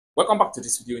Welcome back to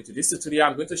this video. In this tutorial,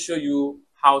 I'm going to show you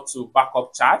how to back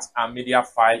up chat and media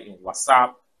file in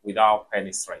WhatsApp without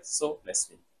any stress. So let's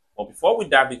begin. But before we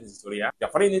dive into this tutorial, if you're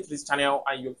following new to this channel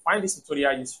and you find this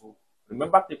tutorial useful,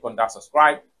 remember click on that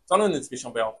subscribe, turn on the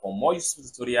notification bell for more useful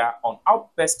tutorial on how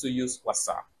best to use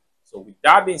WhatsApp. So with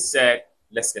that being said,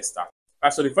 let's get started.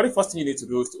 Alright, so the very first thing you need to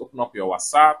do is to open up your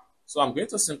WhatsApp. So I'm going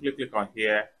to simply click on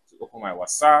here to open my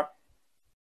WhatsApp.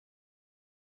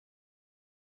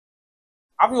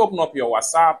 After you open up your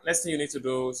WhatsApp, next thing you need to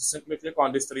do is to simply click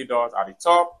on these three dots at the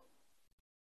top.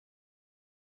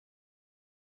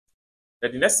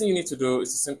 Then the next thing you need to do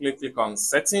is to simply click on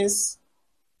settings.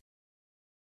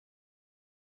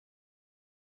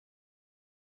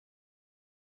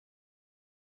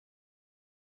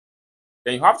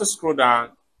 Then you have to scroll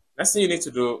down. Next thing you need to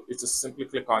do is to simply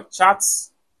click on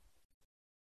chats.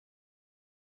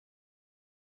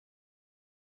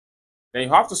 Then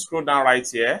you have to scroll down right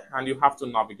here and you have to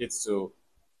navigate to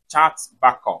chat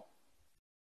backup.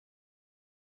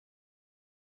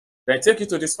 Then take you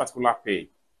to this particular page.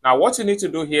 Now what you need to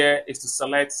do here is to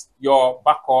select your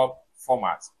backup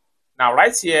format. Now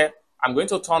right here, I'm going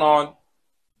to turn on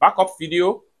backup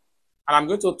video and I'm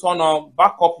going to turn on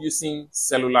backup using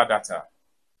cellular data.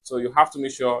 So you have to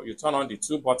make sure you turn on the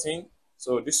two buttons.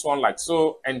 So this one like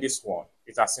so and this one.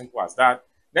 It's as simple as that.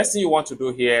 Next thing you want to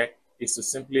do here is to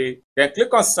simply then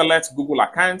click on select Google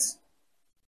account.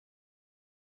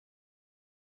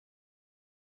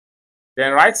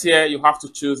 Then right here, you have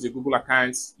to choose the Google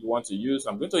account you want to use.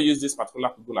 I'm going to use this particular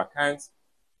Google account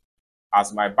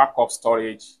as my backup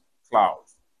storage cloud.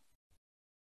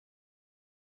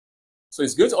 So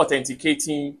it's going to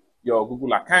authenticating your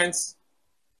Google account.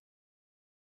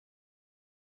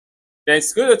 Then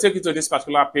it's going to take you to this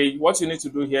particular page. What you need to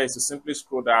do here is to simply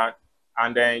scroll down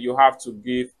and then you have to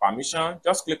give permission.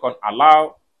 Just click on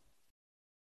allow.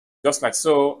 Just like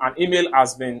so, an email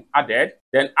has been added.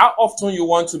 Then how often you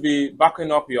want to be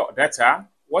backing up your data,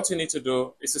 what you need to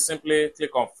do is to simply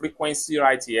click on frequency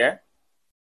right here.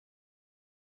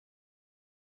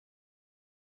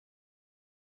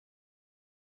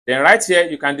 Then right here,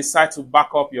 you can decide to back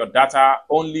up your data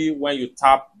only when you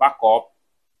tap backup.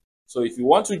 So if you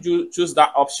want to choose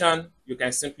that option, you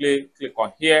can simply click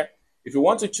on here. If you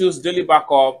want to choose daily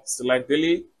backup, select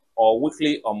daily or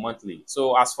weekly or monthly.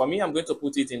 So as for me, I'm going to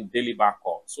put it in daily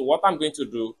backup. So what I'm going to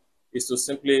do is to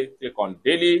simply click on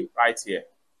daily right here.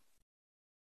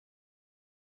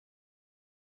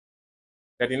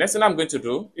 Then the next thing I'm going to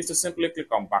do is to simply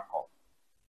click on backup.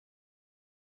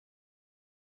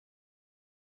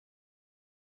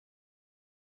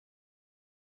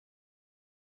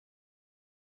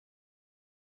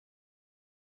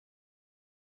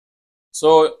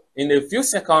 So in a few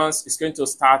seconds, it's going to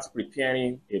start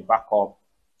preparing a backup,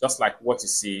 just like what you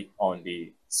see on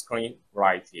the screen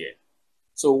right here.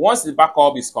 So once the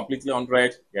backup is completely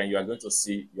 100, then you are going to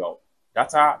see your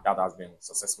data that has been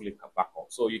successfully backed up.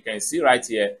 So you can see right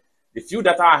here, the few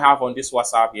data I have on this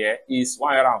WhatsApp here is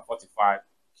 145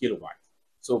 kilobytes.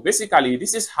 So basically,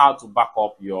 this is how to back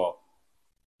up your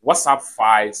WhatsApp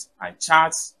files and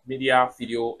chats, media,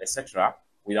 video, etc.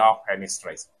 without any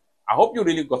stress. I hope you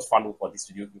really got value for this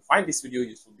video. If you find this video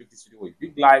useful, give this video a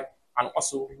big like. And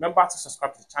also remember to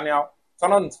subscribe to the channel,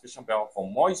 turn on the notification bell for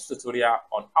more useful tutorial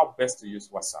on how best to use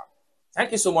WhatsApp.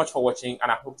 Thank you so much for watching and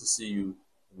I hope to see you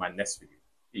in my next video.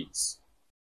 Peace.